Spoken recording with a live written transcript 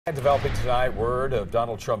And developing tonight, word of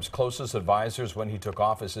Donald Trump's closest advisors when he took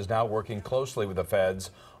office is now working closely with the feds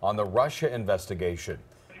on the Russia investigation.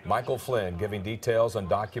 Michael Flynn giving details on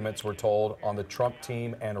documents we're told on the Trump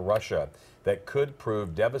team and Russia that could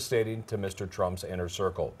prove devastating to Mr. Trump's inner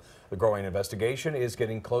circle. The growing investigation is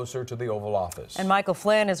getting closer to the Oval Office. And Michael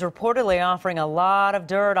Flynn is reportedly offering a lot of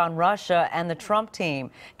dirt on Russia and the Trump team.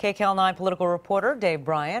 KCAL 9 political reporter Dave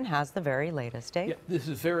Bryan has the very latest. Dave? Yeah, this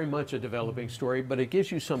is very much a developing story, but it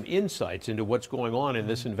gives you some insights into what's going on in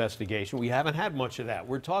this investigation. We haven't had much of that.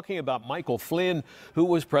 We're talking about Michael Flynn, who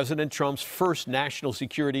was President Trump's first national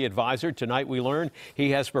security advisor. Tonight we learn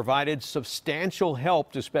he has provided substantial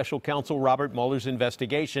help to special counsel Robert Mueller's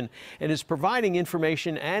investigation and is providing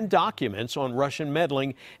information and documents on Russian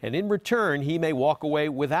meddling, and in return he may walk away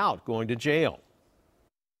without going to jail.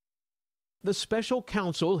 The special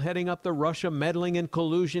counsel heading up the Russia meddling and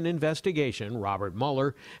collusion investigation, Robert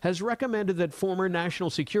Mueller, has recommended that former National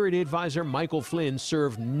Security Advisor Michael Flynn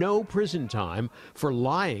serve no prison time for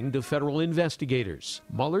lying to federal investigators.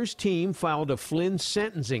 Mueller's team filed a Flynn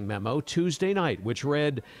sentencing memo Tuesday night, which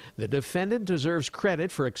read, "The defendant deserves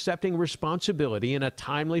credit for accepting responsibility in a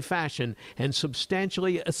timely fashion and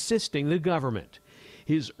substantially assisting the government.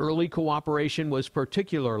 His early cooperation was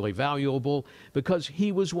particularly valuable because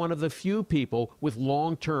he was one of the few people with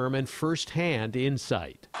long-term and first-hand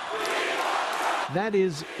insight." That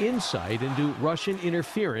is, insight into Russian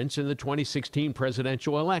interference in the 2016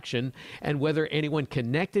 presidential election and whether anyone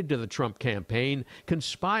connected to the Trump campaign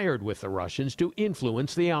conspired with the Russians to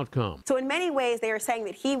influence the outcome. So in many ways, they are saying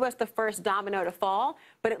that he was the first domino to fall,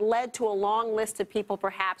 but it led to a long list of people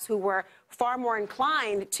perhaps who were far more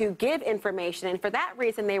inclined to give information, and for that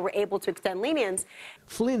reason they were able to extend lenience.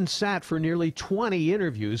 Flynn sat for nearly 20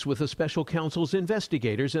 interviews with the special counsel's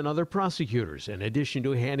investigators and other prosecutors, in addition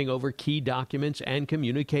to handing over key documents and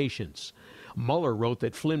communications. Mueller wrote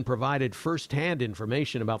that Flynn provided first-hand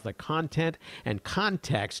information about the content and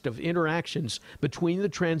context of interactions between the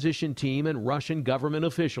transition team and Russian government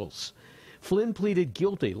officials. Flynn pleaded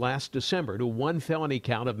guilty last December to one felony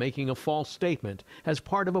count of making a false statement as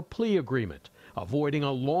part of a plea agreement, avoiding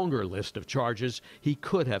a longer list of charges he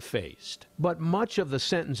could have faced. But much of the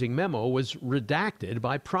sentencing memo was redacted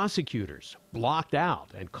by prosecutors, blocked out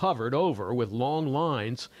and covered over with long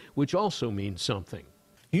lines, which also means something.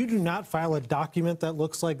 You do not file a document that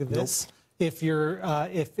looks like this. Nope. If your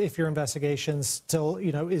investigation still,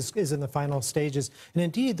 is in the final stages. And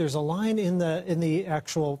indeed, there's a line in the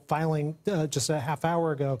actual filing just a half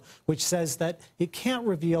hour ago, which says that it can't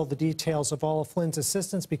reveal the details of all of Flynn's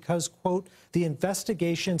assistance because, quote, the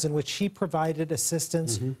investigations in which he provided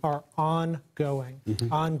assistance are ongoing,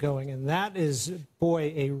 ongoing. And that is,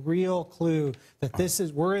 boy, a real clue that this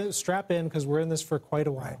is, we're strapped in because we're in this for quite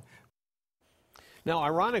a while. Right. Now,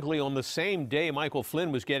 ironically, on the same day Michael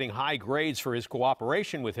Flynn was getting high grades for his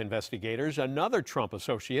cooperation with investigators, another Trump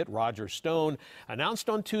associate, Roger Stone, announced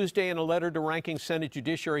on Tuesday in a letter to Ranking Senate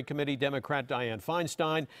Judiciary Committee Democrat Dianne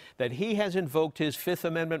Feinstein that he has invoked his Fifth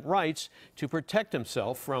Amendment rights to protect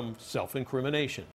himself from self-incrimination.